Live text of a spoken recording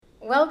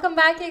Welcome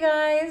back, you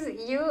guys.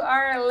 You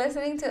are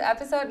listening to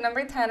episode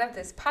number 10 of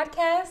this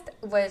podcast,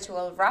 which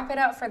will wrap it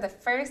up for the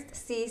first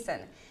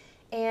season.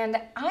 And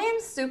I am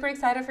super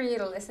excited for you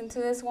to listen to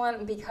this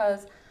one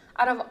because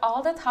out of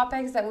all the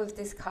topics that we've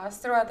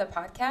discussed throughout the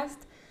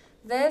podcast,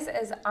 this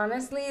is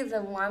honestly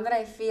the one that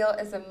I feel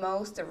is the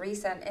most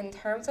recent in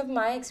terms of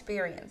my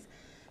experience.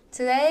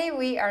 Today,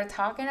 we are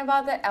talking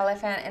about the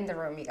elephant in the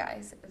room, you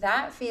guys.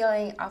 That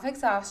feeling of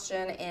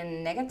exhaustion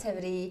and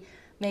negativity,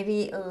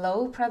 maybe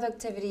low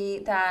productivity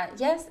that,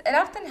 yes, it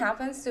often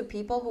happens to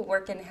people who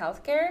work in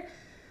healthcare,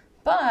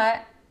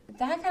 but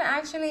that can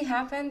actually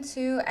happen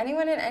to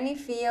anyone in any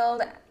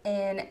field,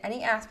 in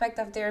any aspect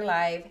of their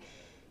life.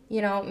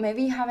 You know,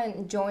 maybe you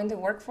haven't joined the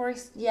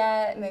workforce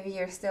yet, maybe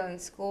you're still in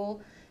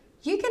school.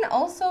 You can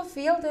also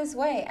feel this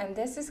way, and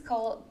this is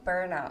called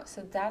burnout.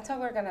 So that's what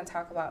we're going to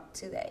talk about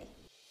today.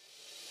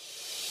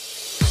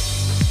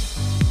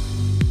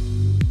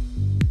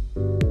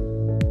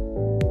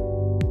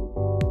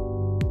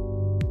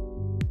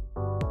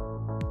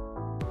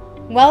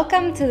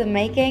 Welcome to the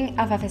Making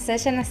of a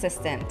Physician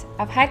Assistant,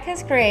 a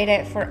podcast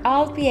created for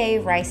all PA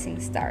rising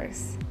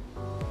stars.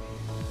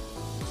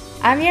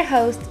 I'm your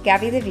host,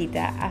 Gabby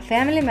DeVita, a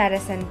family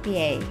medicine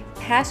PA,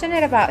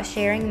 passionate about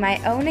sharing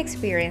my own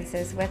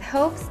experiences with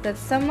hopes that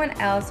someone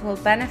else will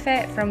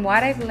benefit from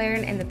what I've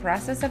learned in the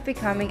process of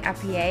becoming a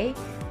PA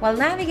while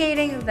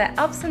navigating the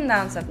ups and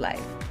downs of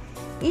life.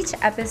 Each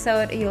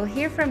episode, you'll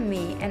hear from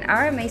me and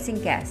our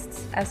amazing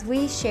guests as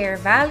we share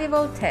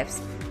valuable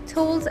tips,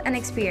 tools, and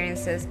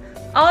experiences,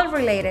 all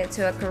related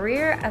to a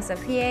career as a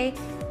PA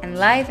and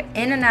life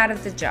in and out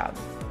of the job.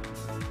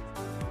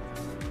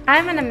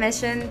 I'm on a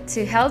mission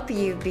to help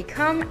you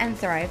become and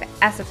thrive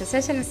as a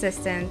physician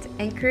assistant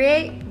and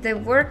create the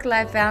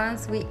work-life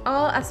balance we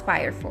all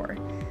aspire for.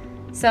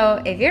 So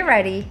if you're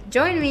ready,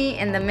 join me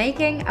in the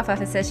making of a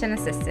physician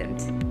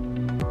assistant.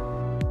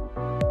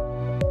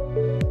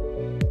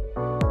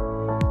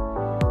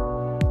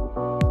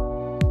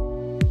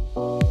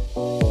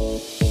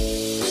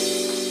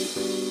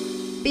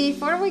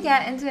 Before we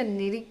get into the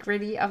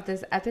nitty-gritty of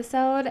this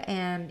episode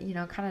and,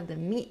 kind of the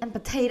meat and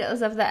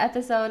potatoes of the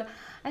episode,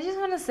 I just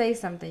want to say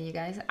something, you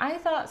guys. I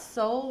thought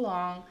so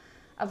long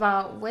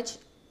about which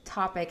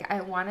topic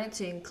I wanted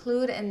to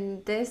include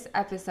in this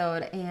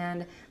episode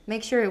and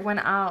make sure it went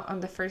out on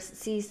the first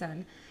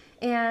season.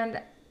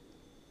 And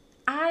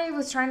I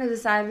was trying to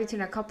decide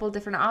between a couple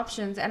different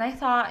options, and I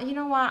thought, you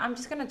know what, I'm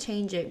just going to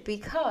change it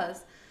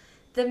because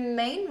the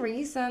main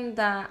reason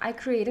that I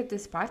created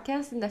this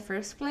podcast in the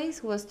first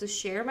place was to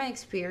share my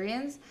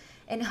experience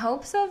in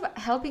hopes of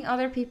helping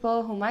other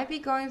people who might be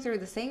going through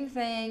the same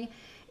thing,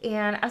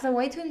 and as a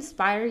way to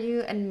inspire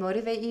you and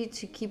motivate you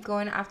to keep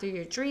going after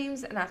your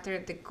dreams and after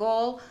the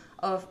goal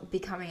of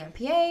becoming a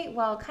PA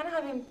while kind of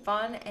having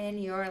fun in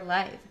your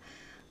life.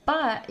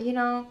 But,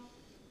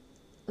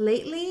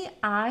 lately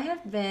I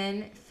have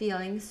been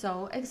feeling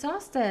so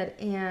exhausted,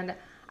 and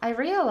I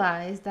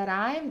realized that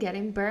I am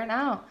getting burnt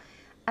out.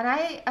 And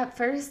I, at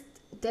first,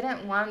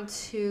 didn't want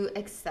to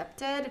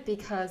accept it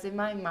because in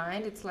my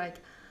mind, it's like,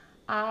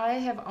 I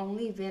have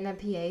only been a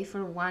PA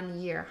for 1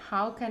 year.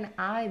 How can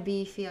I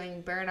be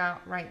feeling burnout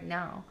right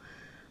now?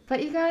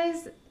 But you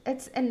guys,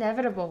 it's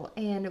inevitable.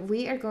 And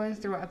we are going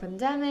through a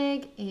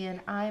pandemic,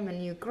 and I'm a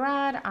new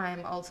grad.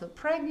 I'm also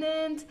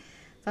pregnant. So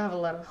I have a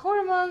lot of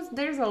hormones.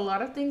 There's a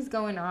lot of things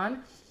going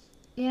on.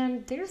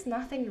 And there's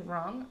nothing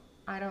wrong,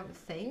 I don't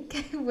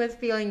think, with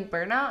feeling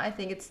burnout. I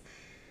think it's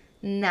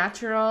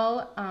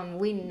natural.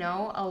 We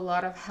know a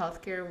lot of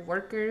healthcare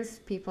workers,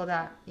 people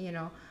that,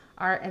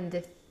 are in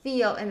the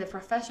field, in the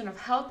profession of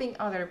helping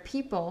other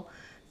people,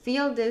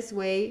 feel this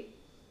way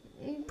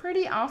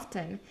pretty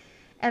often.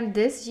 And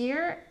this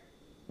year,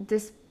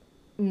 this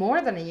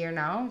more than a year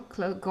now,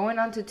 going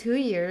on to 2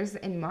 years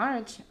in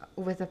March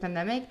with the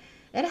pandemic,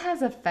 it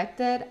has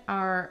affected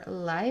our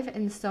life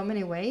in so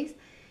many ways.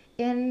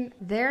 And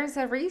there's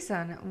a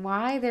reason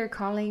why they're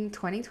calling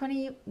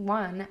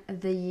 2021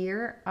 the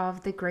year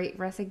of the Great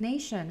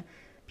Resignation.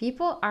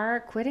 People are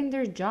quitting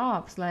their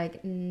jobs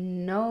like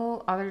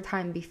no other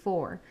time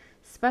before,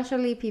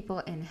 especially people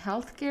in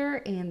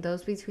healthcare and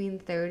those between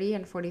 30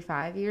 and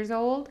 45 years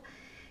old.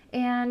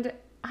 And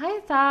I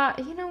thought,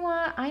 you know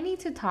what, I need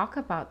to talk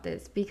about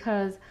this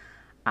because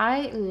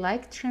I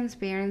like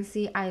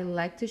transparency. I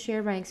like to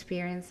share my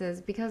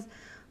experiences because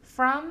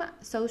from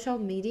social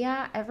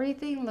media,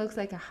 everything looks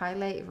like a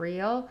highlight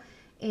reel,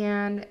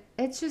 and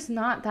it's just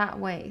not that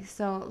way.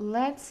 So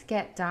let's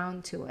get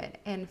down to it.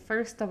 And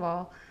first of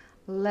all,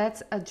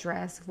 let's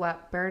address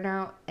what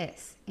burnout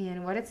is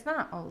and what it's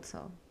not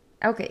also.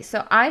 Okay,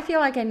 so I feel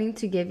like I need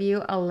to give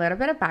you a little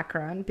bit of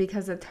background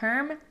because the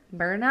term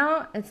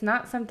burnout, it's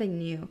not something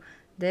new.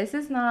 This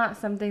is not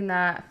something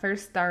that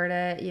first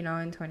started, in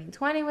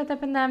 2020 with the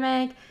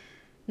pandemic.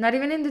 Not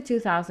even in the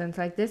 2000s.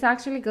 Like, this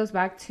actually goes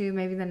back to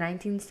maybe the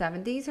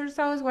 1970s or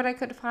so is what I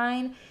could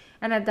find.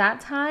 And at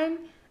that time,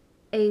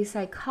 a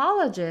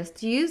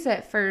psychologist used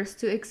it first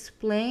to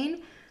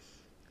explain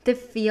the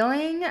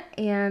feeling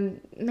and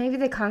maybe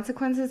the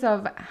consequences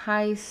of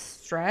high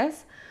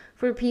stress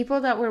for people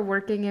that were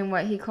working in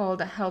what he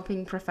called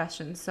helping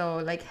professions, so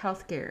like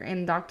healthcare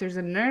and doctors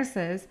and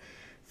nurses,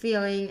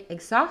 feeling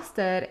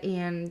exhausted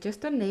and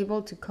just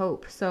unable to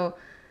cope. So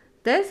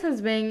this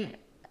has been,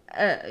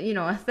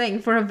 a thing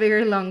for a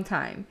very long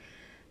time.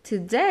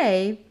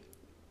 Today,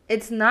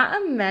 it's not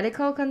a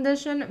medical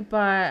condition,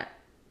 but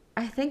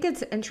I think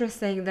it's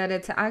interesting that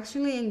it's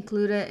actually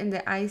included in the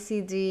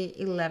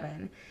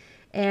ICD-11.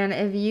 And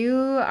if you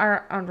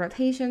are on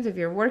rotations, if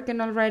you're working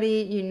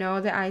already, you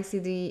know the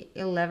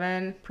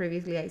ICD-11,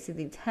 previously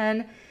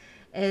ICD-10,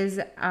 is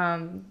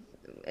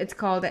it's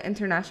called the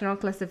International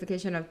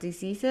Classification of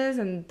Diseases,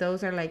 and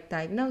those are like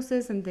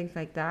diagnosis and things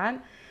like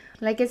that.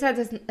 Like I said,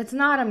 it's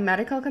not a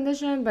medical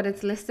condition, but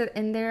it's listed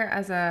in there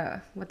as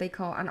a what they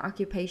call an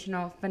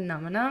occupational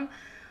phenomenon.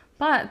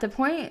 But the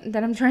point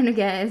that I'm trying to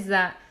get is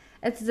that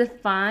it's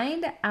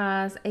defined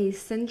as a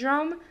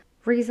syndrome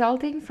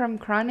resulting from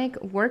chronic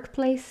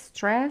workplace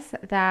stress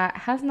that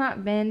has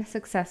not been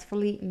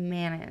successfully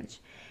managed.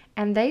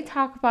 And they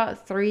talk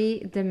about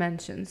 3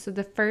 dimensions. So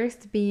the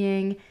first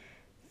being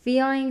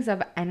feelings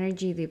of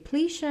energy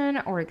depletion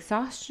or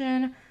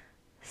exhaustion.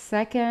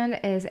 Second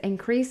is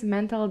increased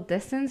mental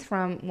distance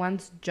from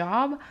one's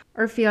job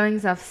or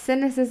feelings of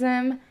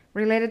cynicism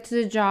related to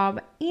the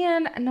job.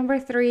 And number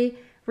 3,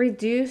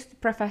 reduced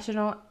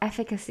professional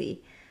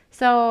efficacy.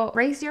 So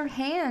raise your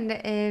hand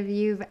if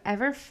you've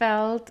ever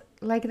felt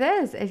like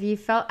this, if you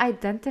felt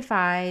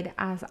identified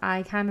as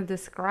I kind of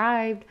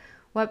described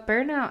what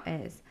burnout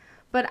is.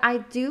 But I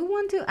do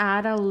want to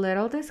add a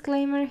little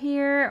disclaimer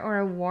here, or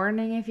a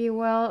warning, if you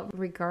will,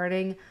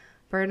 regarding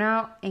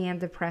burnout and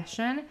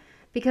depression,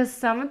 because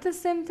some of the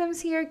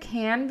symptoms here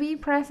can be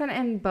present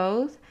in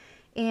both.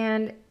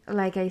 And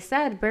like I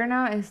said,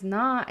 burnout is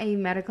not a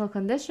medical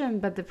condition,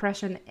 but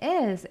depression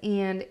is,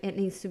 and it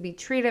needs to be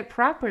treated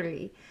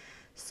properly.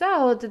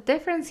 So the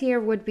difference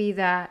here would be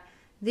that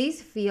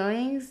these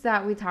feelings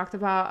that we talked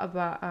about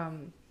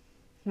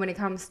when it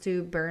comes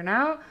to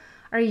burnout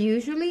are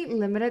usually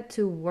limited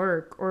to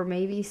work or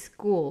maybe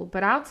school.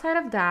 But outside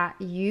of that,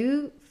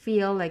 you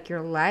feel like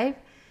your life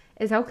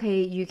is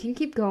okay. You can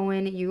keep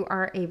going. You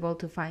are able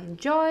to find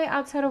joy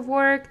outside of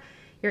work.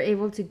 You're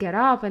able to get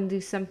up and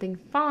do something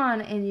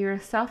fun, and your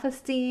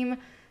self-esteem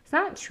is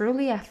not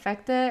truly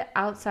affected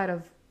outside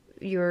of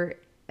your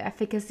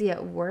efficacy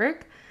at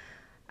work.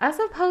 As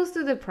opposed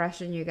to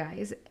depression, you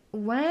guys,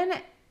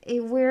 when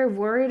we're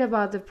worried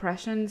about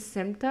depression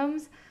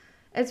symptoms,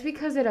 it's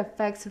because it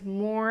affects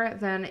more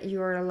than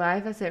your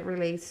life as it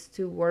relates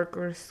to work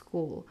or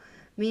school.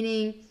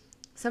 Meaning,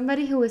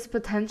 somebody who is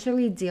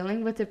potentially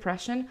dealing with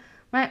depression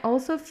might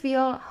also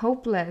feel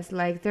hopeless,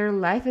 like their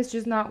life is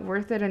just not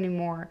worth it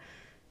anymore.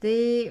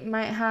 They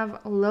might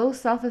have low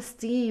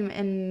self-esteem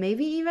and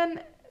maybe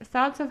even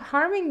thoughts of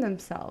harming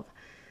themselves.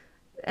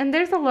 And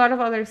there's a lot of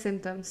other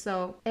symptoms.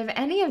 So if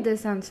any of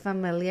this sounds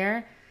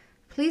familiar,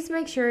 please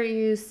make sure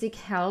you seek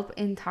help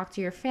and talk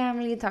to your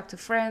family, talk to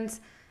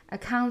friends, a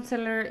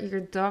counselor,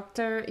 your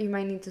doctor. You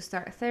might need to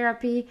start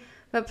therapy,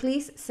 but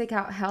please seek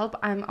out help.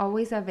 I'm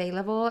always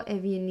available.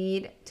 If you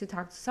need to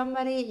talk to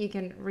somebody, you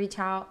can reach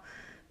out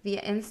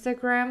via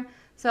Instagram.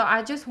 So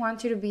I just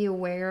want you to be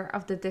aware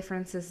of the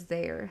differences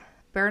there.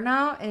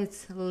 Burnout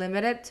is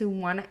limited to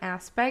one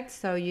aspect,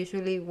 so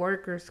usually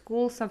work or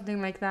school,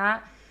 something like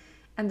that.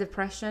 And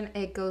depression,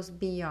 it goes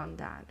beyond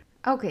that.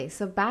 Okay,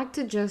 so back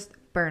to just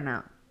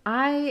burnout.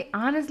 I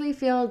honestly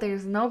feel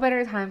there's no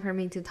better time for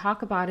me to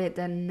talk about it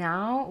than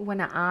now, when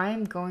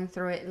I'm going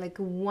through it like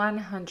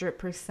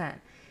 100%.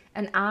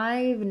 And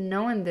I've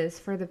known this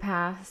for the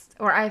past,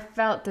 or I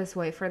felt this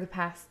way for the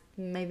past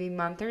maybe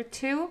month or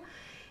two.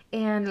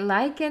 And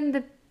like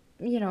in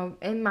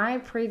in my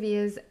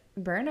previous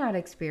burnout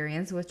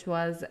experience, which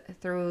was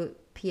through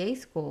PA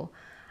school,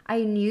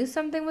 I knew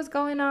something was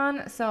going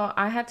on, so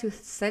I had to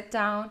sit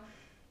down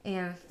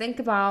and think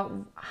about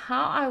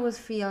how I was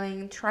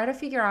feeling, try to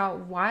figure out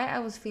why I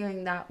was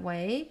feeling that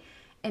way,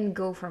 and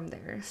go from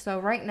there. So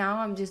right now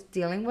I'm just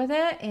dealing with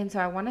it, and so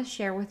I want to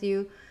share with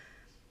you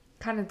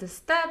kind of the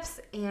steps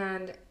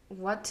and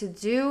what to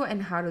do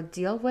and how to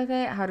deal with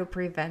it, how to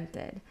prevent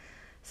it.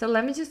 So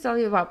let me just tell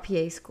you about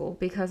PA school,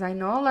 because I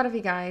know a lot of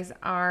you guys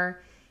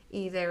are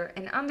either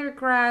an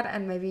undergrad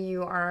and maybe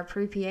you are a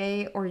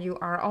pre-PA, or you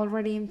are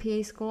already in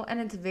PA school,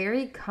 and it's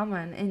very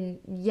common. And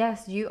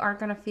yes, you are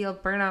going to feel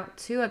burnout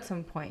too at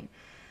some point.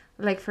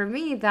 Like for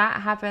me,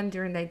 that happened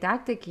during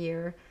didactic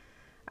year,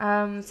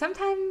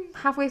 sometime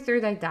halfway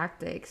through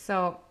didactic.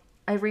 So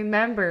I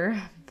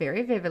remember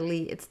very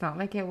vividly, it's not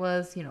like it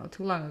was,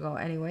 too long ago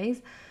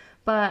anyways,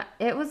 but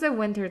it was a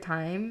winter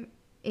time,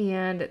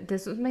 and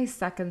this was my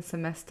second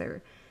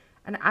semester.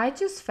 And I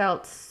just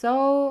felt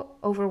so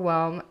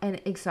overwhelmed and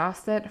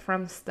exhausted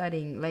from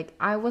studying. Like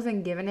I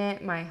wasn't giving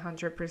it my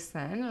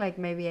 100%, like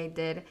maybe I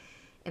did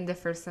in the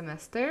first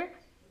semester.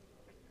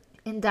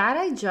 And that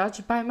I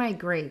judged by my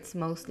grades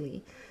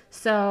mostly.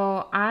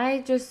 So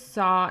I just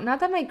saw, not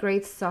that my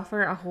grades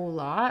suffer a whole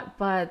lot,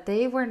 but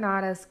they were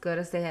not as good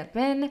as they had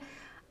been.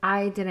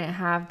 I didn't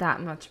have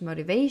that much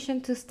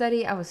motivation to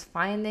study. I was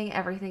finding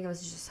everything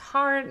was just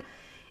hard.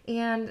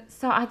 And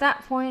so at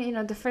that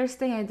point, the first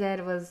thing I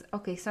did was,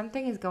 okay,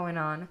 something is going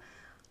on.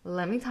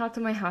 Let me talk to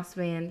my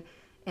husband,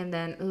 and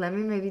then let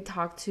me maybe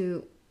talk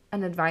to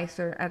an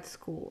advisor at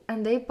school.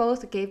 And they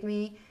both gave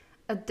me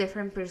a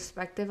different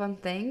perspective on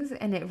things,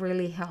 and it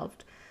really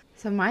helped.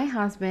 So my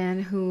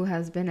husband, who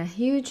has been a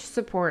huge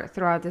support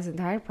throughout this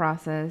entire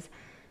process,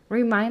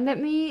 reminded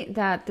me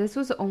that this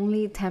was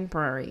only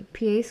temporary.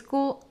 PA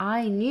school,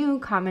 I knew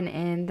coming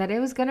in that it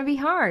was going to be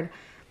hard,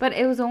 but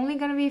it was only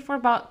going to be for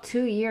about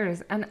 2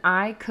 years, and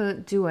I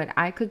could do it.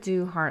 I could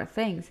do hard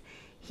things.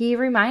 He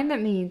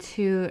reminded me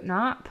to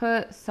not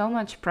put so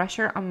much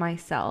pressure on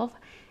myself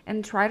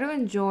and try to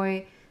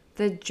enjoy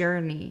the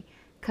journey,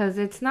 because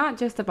it's not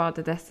just about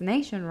the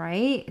destination,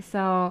 right?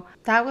 So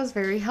that was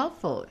very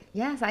helpful.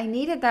 Yes, I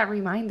needed that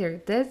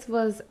reminder. This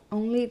was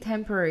only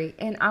temporary,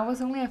 and I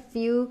was only a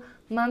few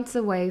months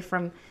away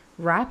from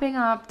wrapping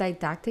up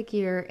didactic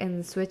year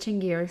and switching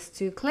gears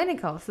to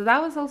clinical. So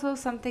that was also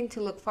something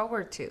to look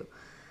forward to.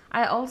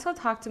 I also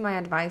talked to my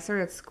advisor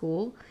at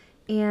school,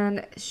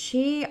 and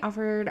she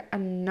offered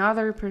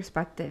another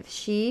perspective.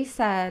 She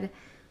said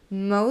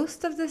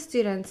most of the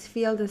students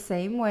feel the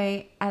same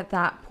way at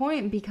that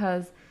point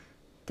because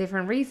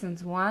different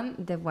reasons. One,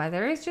 the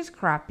weather is just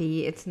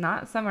crappy. It's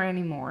not summer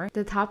anymore.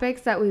 The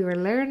topics that we were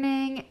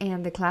learning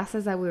and the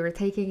classes that we were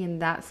taking in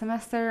that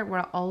semester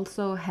were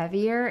also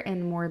heavier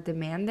and more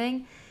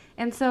demanding.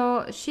 And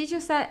so she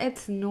just said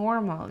it's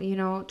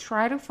normal,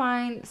 try to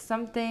find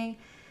something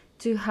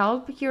to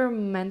help your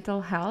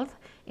mental health.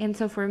 And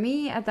so for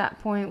me at that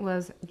point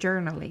was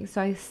journaling. So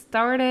I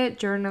started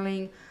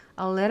journaling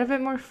a little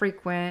bit more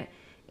frequent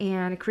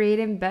and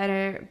creating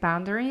better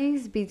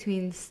boundaries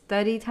between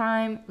study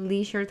time,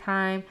 leisure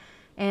time,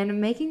 and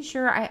making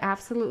sure I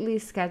absolutely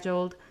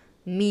scheduled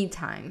me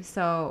time.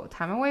 So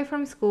time away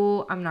from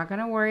school, I'm not going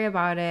to worry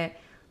about it.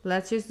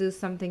 Let's just do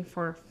something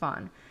for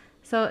fun.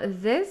 So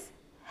this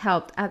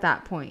helped at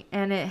that point,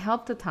 and it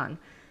helped a ton.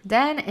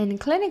 Then in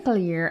clinical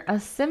year, a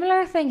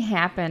similar thing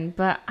happened,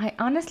 but I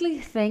honestly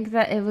think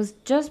that it was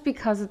just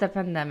because of the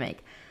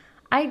pandemic.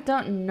 I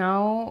don't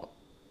know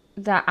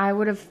that I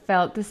would have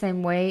felt the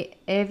same way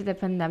if the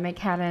pandemic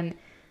hadn't,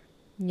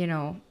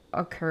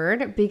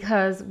 occurred,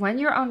 because when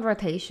you're on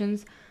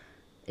rotations,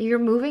 you're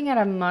moving at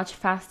a much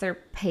faster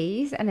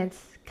pace, and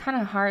it's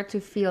kind of hard to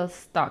feel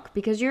stuck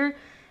because your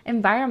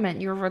environment,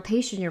 your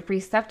rotation, your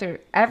preceptor,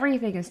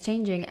 everything is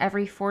changing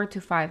every 4 to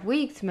 5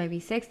 weeks, maybe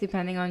 6,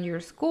 depending on your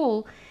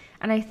school.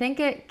 And I think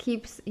it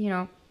keeps,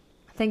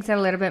 things a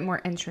little bit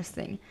more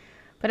interesting.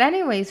 But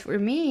anyways, for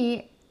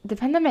me, the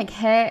pandemic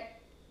hit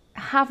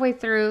halfway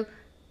through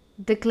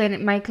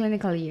my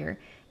clinical year,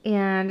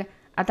 and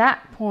at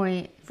that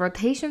point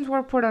rotations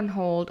were put on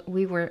hold.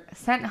 We were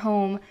sent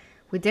home.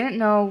 We didn't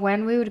know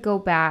when we would go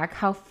back,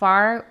 how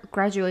far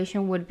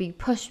graduation would be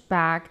pushed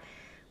back,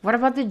 what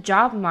about the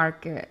job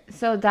market.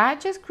 So that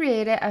just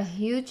created a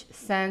huge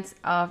sense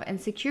of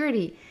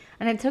insecurity,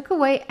 and it took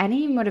away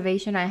any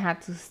motivation I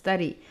had to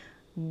study.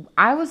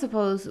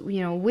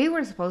 We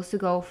were supposed to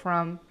go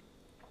from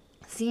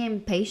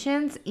seeing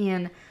patients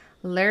and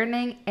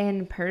learning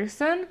in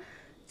person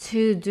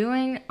to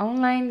doing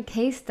online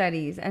case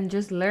studies and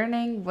just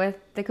learning with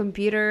the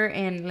computer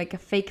and like a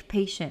fake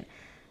patient.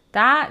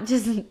 That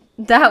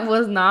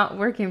was not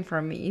working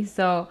for me.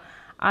 So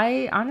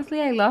I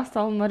lost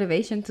all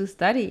motivation to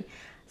study.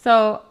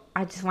 So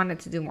I just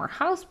wanted to do more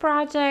house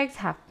projects,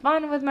 have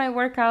fun with my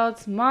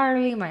workouts,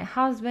 Marley, my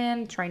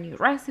husband, try new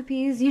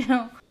recipes.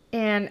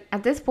 And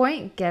at this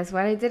point, guess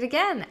what I did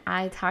again?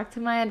 I talked to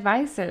my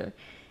advisor,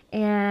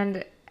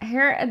 and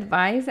her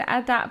advice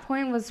at that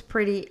point was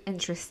pretty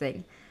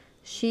interesting.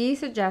 She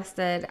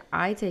suggested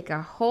I take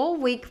a whole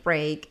week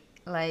break.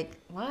 Like,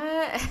 what?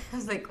 I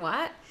was like,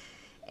 what?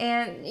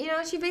 And,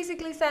 she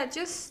basically said,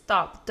 just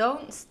stop.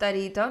 Don't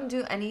study. Don't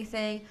do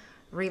anything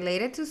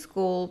related to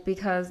school,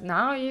 because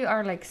now you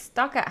are like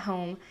stuck at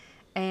home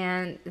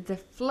and the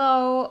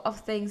flow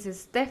of things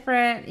is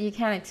different. You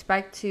can't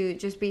expect to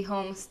just be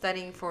home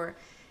studying for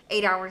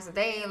 8 hours a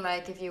day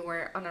like if you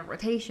were on a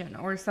rotation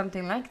or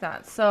something like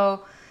that.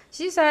 So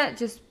she said,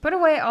 just put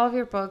away all of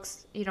your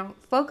books,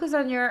 focus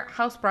on your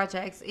house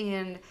projects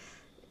and,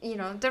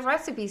 the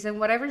recipes and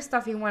whatever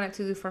stuff you wanted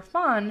to do for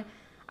fun,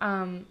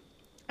 and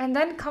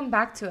then come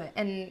back to it.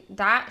 And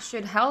that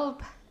should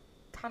help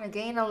kind of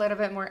gain a little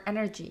bit more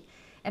energy.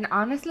 And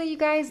honestly, you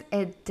guys,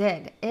 it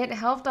did. It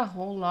helped a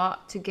whole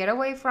lot to get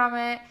away from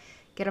it,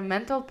 get a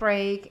mental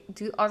break,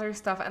 do other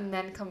stuff, and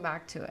then come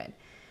back to it.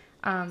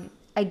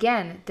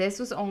 Again, this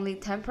was only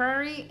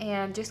temporary,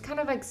 and just kind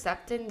of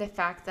accepting the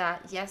fact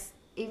that, yes,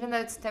 even though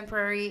it's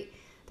temporary,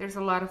 there's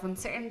a lot of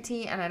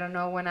uncertainty, and I don't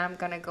know when I'm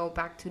going to go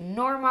back to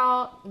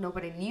normal.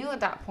 Nobody knew at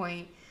that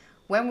point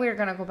when we were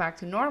going to go back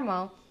to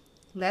normal.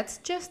 Let's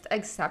just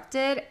accept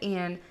it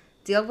and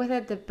deal with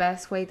it the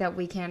best way that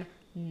we can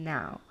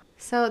now.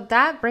 So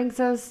that brings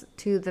us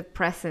to the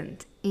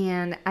present.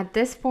 And at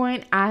this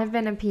point, I've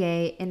been a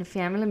PA in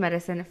family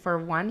medicine for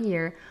 1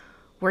 year,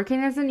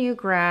 working as a new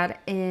grad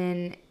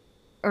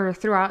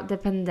throughout the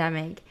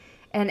pandemic.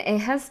 And it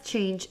has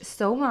changed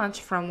so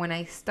much from when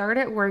I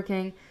started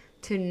working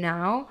to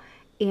now,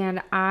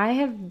 and I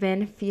have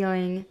been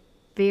feeling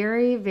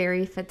very,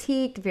 very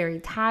fatigued, very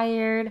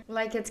tired.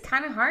 Like it's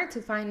kind of hard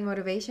to find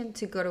motivation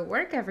to go to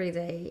work every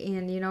day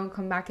and,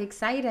 come back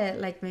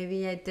excited like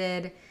maybe I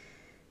did,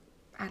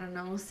 I don't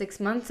know, 6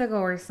 months ago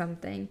or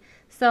something.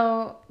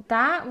 So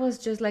that was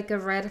just like a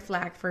red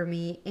flag for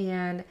me.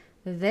 And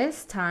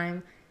this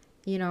time,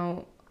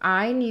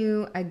 I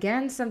knew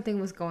again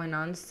something was going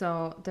on.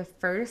 So the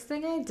first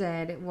thing I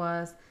did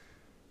was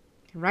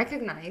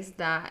recognize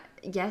that,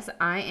 yes,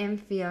 I am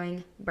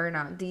feeling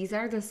burnout. These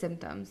are the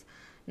symptoms.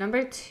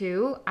 Number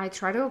two, I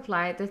try to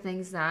apply the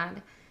things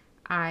that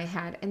I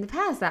had in the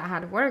past that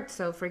had worked.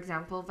 So, for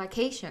example,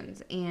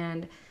 vacations.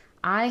 And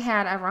I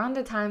had around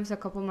the times a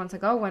couple months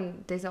ago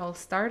when this all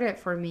started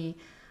for me,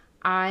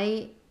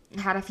 I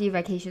had a few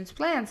vacations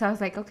planned. So I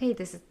was like, okay,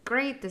 this is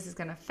great. This is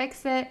going to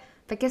fix it.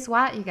 But guess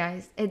what, you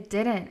guys? It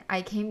didn't.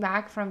 I came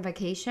back from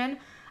vacation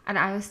and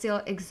I was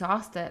still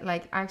exhausted.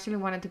 Like, I actually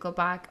wanted to go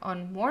back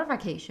on more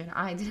vacation.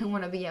 I didn't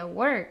want to be at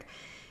work.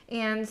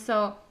 And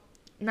so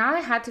now I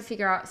had to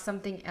figure out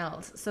something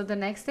else. So the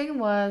next thing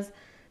was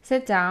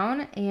sit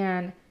down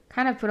and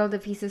kind of put all the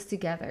pieces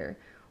together.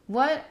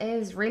 What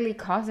is really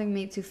causing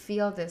me to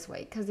feel this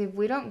way? Because if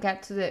we don't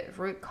get to the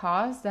root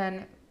cause,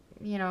 then,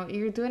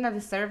 you're doing a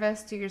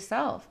disservice to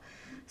yourself.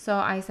 So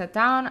I sat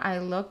down, I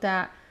looked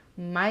at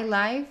my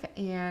life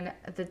and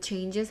the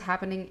changes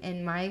happening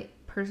in my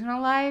personal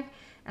life,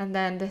 and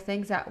then the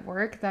things at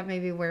work that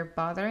maybe were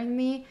bothering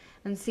me,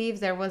 and see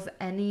if there was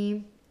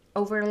any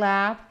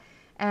overlap,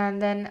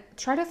 and then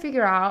try to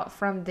figure out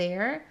from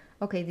there,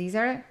 okay, these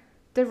are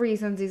the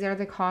reasons, these are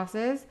the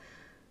causes.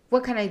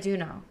 What can I do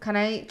now? Can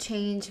I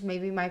change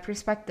maybe my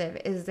perspective?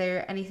 Is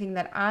there anything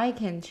that I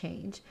can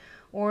change?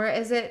 Or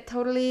is it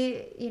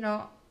totally,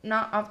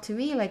 not up to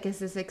me? Like, is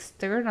this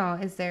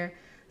external? Is there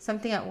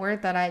something at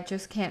work that I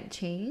just can't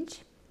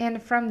change?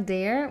 And from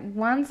there,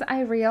 once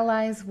I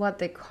realized what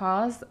the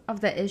cause of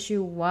the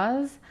issue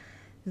was,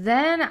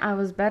 then I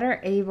was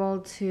better able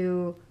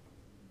to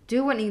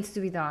do what needs to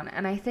be done.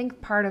 And I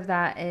think part of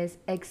that is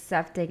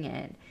accepting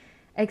it.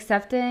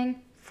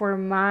 Accepting for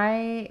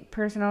my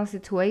personal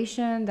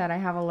situation that I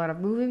have a lot of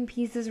moving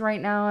pieces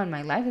right now and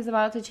my life is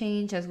about to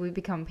change as we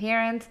become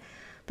parents.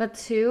 But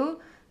two,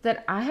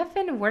 that I have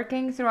been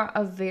working through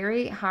a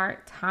very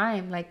hard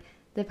time. Like,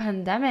 the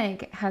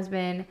pandemic has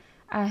been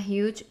a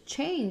huge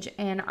change,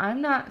 and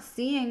I'm not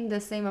seeing the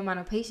same amount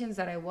of patients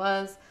that I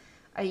was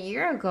a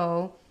year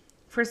ago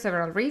for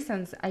several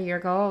reasons. A year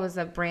ago, I was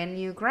a brand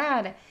new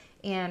grad,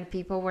 and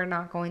people were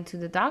not going to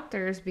the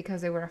doctors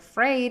because they were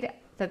afraid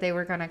that they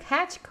were going to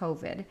catch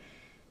COVID.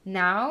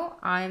 Now,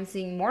 I'm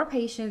seeing more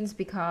patients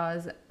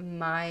because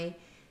my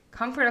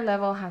comfort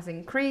level has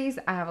increased.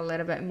 I have a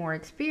little bit more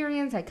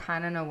experience. I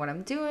kind of know what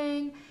I'm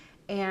doing.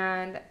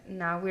 And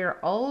now we're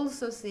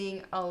also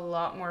seeing a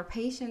lot more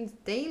patients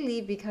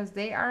daily because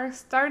they are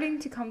starting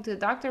to come to the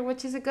doctor,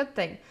 which is a good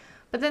thing.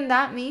 But then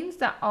that means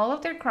that all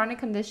of their chronic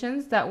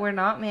conditions that were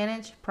not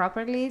managed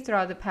properly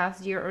throughout the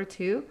past year or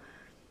two,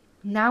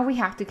 now we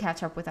have to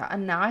catch up with that.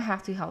 And now I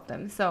have to help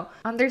them. So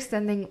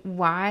understanding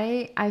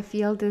why I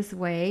feel this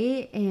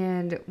way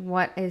and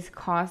what is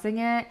causing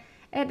it,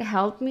 it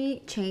helped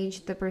me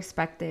change the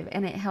perspective.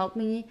 And it helped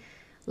me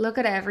look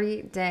at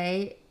every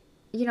day,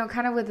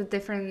 kind of with a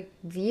different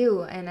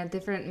view and a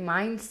different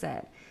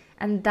mindset.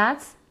 And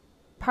that's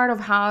part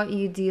of how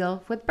you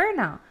deal with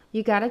burnout.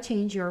 You got to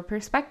change your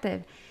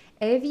perspective.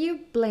 If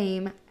you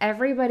blame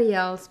everybody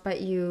else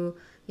but you're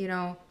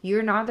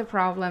not the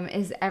problem,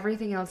 is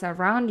everything else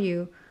around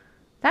you,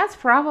 that's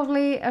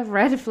probably a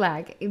red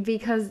flag,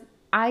 because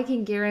I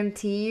can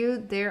guarantee you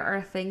there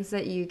are things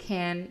that you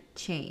can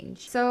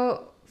change.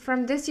 So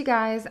from this, you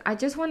guys, I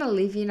just want to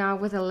leave you now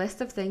with a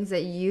list of things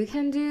that you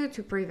can do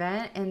to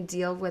prevent and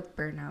deal with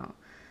burnout.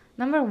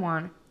 Number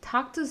one,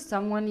 talk to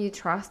someone you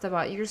trust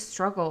about your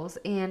struggles.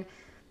 And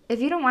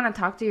if you don't want to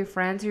talk to your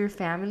friends or your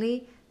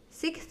family,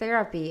 seek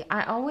therapy.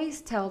 I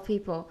always tell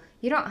people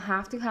you don't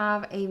have to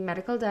have a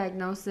medical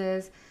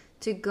diagnosis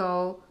to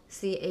go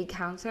see a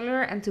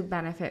counselor and to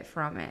benefit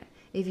from it.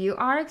 If you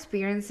are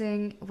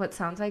experiencing what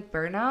sounds like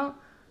burnout,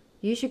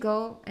 you should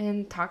go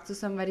and talk to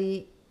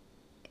somebody,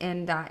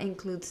 and that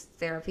includes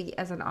therapy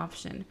as an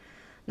option.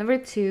 Number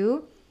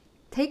two,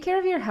 take care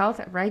of your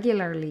health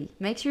regularly.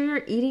 Make sure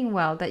you're eating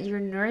well, that you're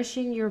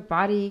nourishing your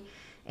body,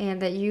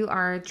 and that you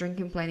are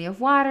drinking plenty of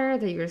water,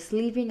 that you're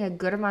sleeping a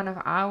good amount of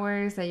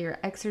hours, that you're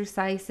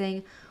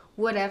exercising.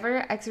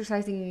 Whatever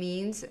exercising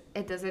means,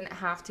 it doesn't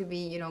have to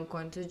be,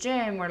 going to the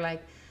gym or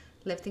like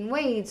lifting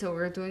weights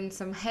or doing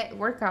some HIIT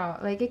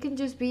workout. Like, it can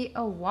just be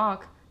a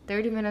walk,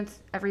 30 minutes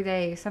every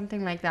day,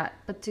 something like that.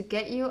 But to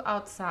get you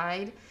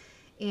outside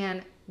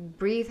and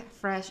breathe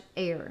fresh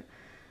air.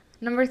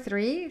 Number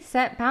three,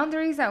 set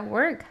boundaries at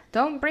work.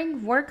 Don't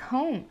bring work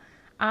home.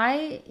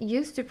 I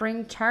used to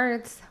bring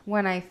charts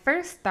when I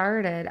first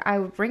started. I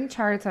would bring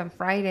charts on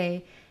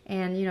Friday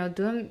and,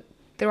 do them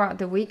throughout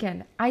the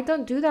weekend. I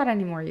don't do that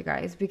anymore, you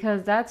guys,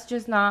 because that's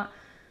just not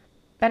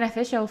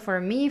beneficial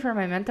for me, for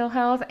my mental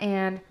health,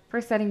 and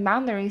for setting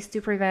boundaries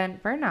to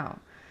prevent burnout.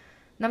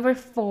 Number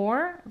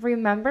 4,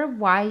 remember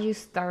why you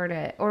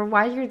started or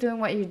why you're doing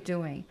what you're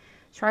doing.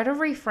 Try to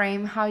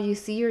reframe how you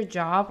see your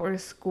job or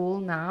school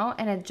now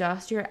and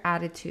adjust your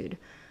attitude,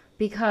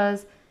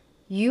 because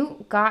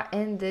you got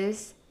in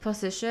this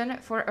position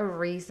for a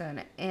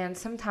reason. And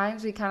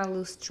sometimes we kind of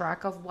lose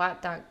track of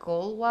what that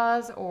goal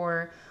was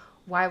or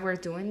why we're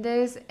doing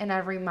this. And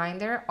a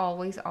reminder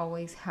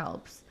always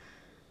helps.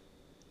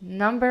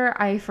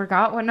 I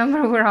forgot what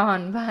number we're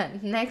on,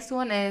 but next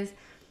one is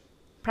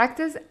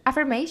practice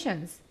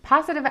affirmations,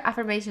 positive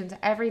affirmations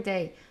every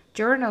day,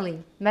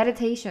 journaling,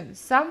 meditation,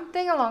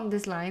 something along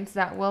these lines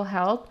that will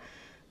help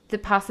the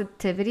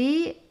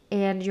positivity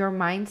and your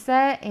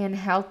mindset and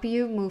help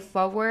you move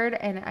forward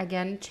and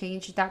again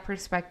change that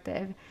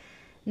perspective.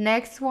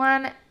 Next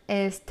one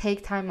is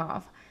take time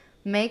off.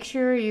 Make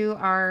sure you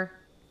are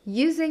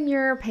using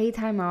your paid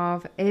time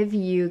off if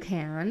you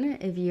can,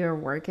 if you're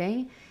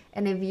working.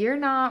 And if you're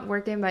not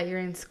working but you're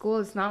in school,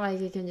 it's not like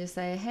you can just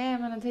say, hey,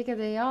 I'm gonna take a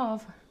day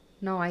off.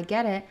 No, I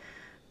get it.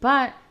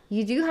 But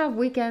you do have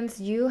weekends,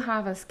 you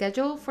have a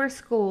schedule for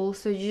school,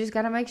 so you just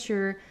gotta make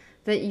sure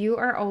that you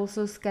are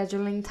also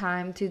scheduling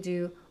time to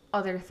do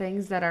other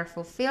things that are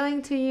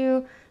fulfilling to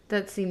you,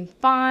 that seem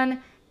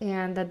fun,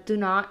 and that do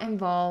not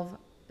involve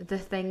the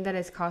thing that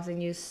is causing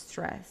you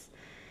stress.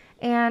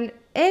 And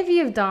if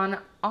you've done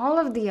all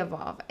of the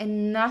above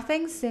and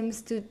nothing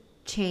seems to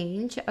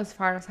change as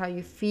far as how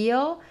you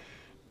feel,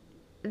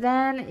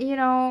 then,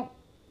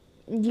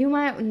 you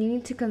might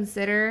need to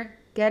consider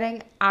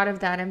getting out of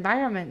that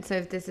environment. So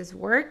if this is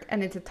work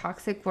and it's a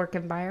toxic work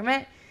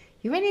environment,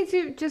 you might need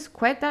to just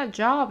quit that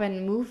job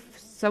and move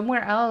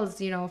somewhere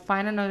else,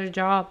 find another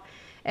job.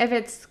 If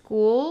it's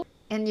school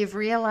and you've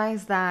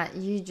realized that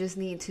you just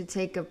need to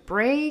take a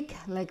break,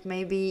 like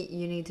maybe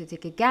you need to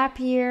take a gap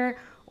year,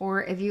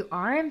 or if you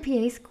are in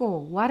PA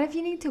school, what if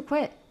you need to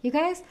quit? You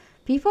guys,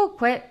 people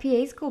quit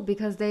PA school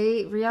because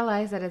they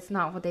realize that it's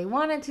not what they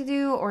wanted to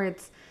do, or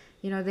it's,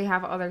 they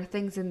have other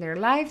things in their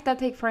life that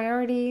take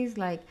priorities.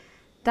 Like,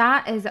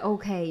 that is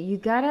okay. You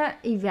gotta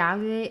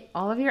evaluate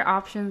all of your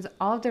options,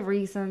 all of the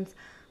reasons.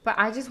 But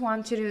I just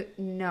want you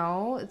to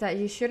know that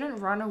you shouldn't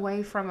run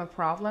away from a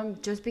problem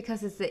just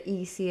because it's the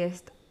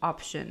easiest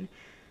option.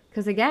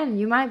 Because again,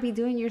 you might be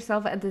doing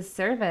yourself a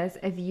disservice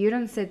if you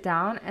don't sit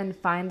down and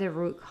find the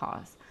root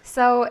cause.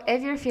 So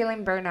if you're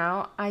feeling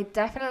burnout, I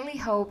definitely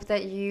hope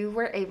that you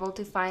were able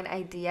to find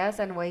ideas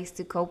and ways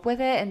to cope with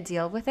it and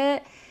deal with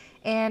it.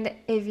 And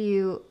if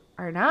you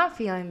are not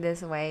feeling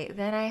this way,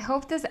 then I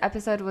hope this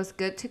episode was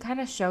good to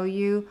kind of show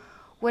you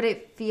what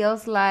it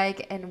feels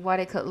like and what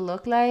it could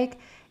look like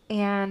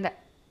and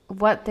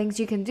what things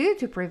you can do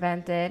to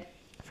prevent it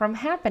from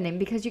happening.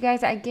 Because you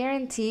guys, I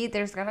guarantee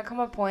there's going to come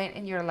a point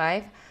in your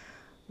life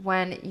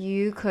when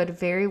you could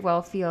very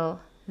well feel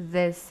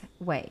this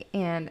way.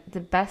 And the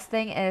best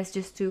thing is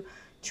just to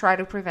try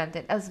to prevent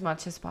it as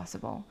much as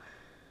possible.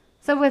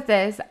 So with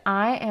this,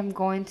 I am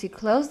going to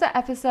close the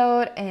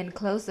episode and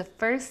close the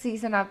first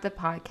season of the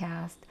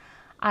podcast.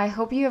 I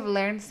hope you have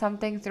learned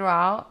something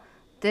throughout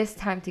this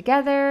time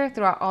together,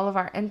 throughout all of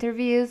our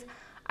interviews.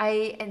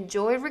 I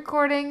enjoyed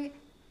recording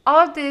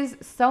all of this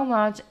so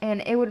much,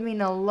 and it would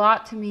mean a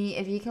lot to me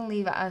if you can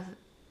leave a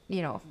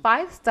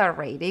 5-star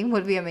rating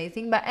would be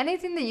amazing. But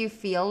anything that you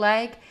feel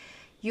like,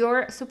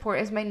 your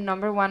support is my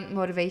number one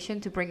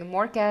motivation to bring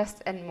more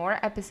guests and more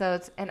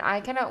episodes, and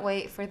I cannot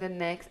wait for the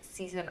next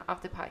season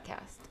of the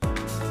podcast.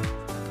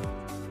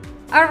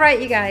 All right,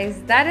 you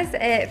guys, that is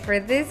it for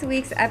this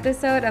week's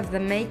episode of The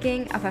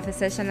Making of a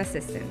Physician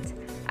Assistant.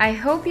 I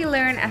hope you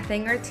learned a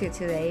thing or two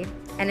today,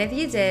 and if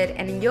you did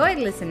and enjoyed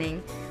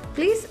listening,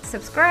 please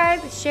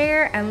subscribe,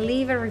 share, and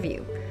leave a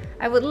review.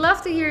 I would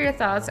love to hear your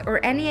thoughts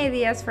or any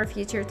ideas for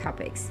future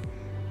topics.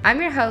 I'm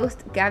your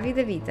host, Gaby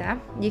DeVita.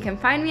 You can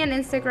find me on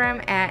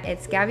Instagram at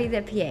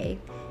itsGabyThePA.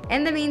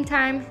 In the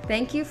meantime,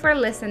 thank you for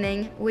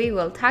listening. We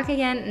will talk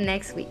again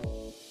next week.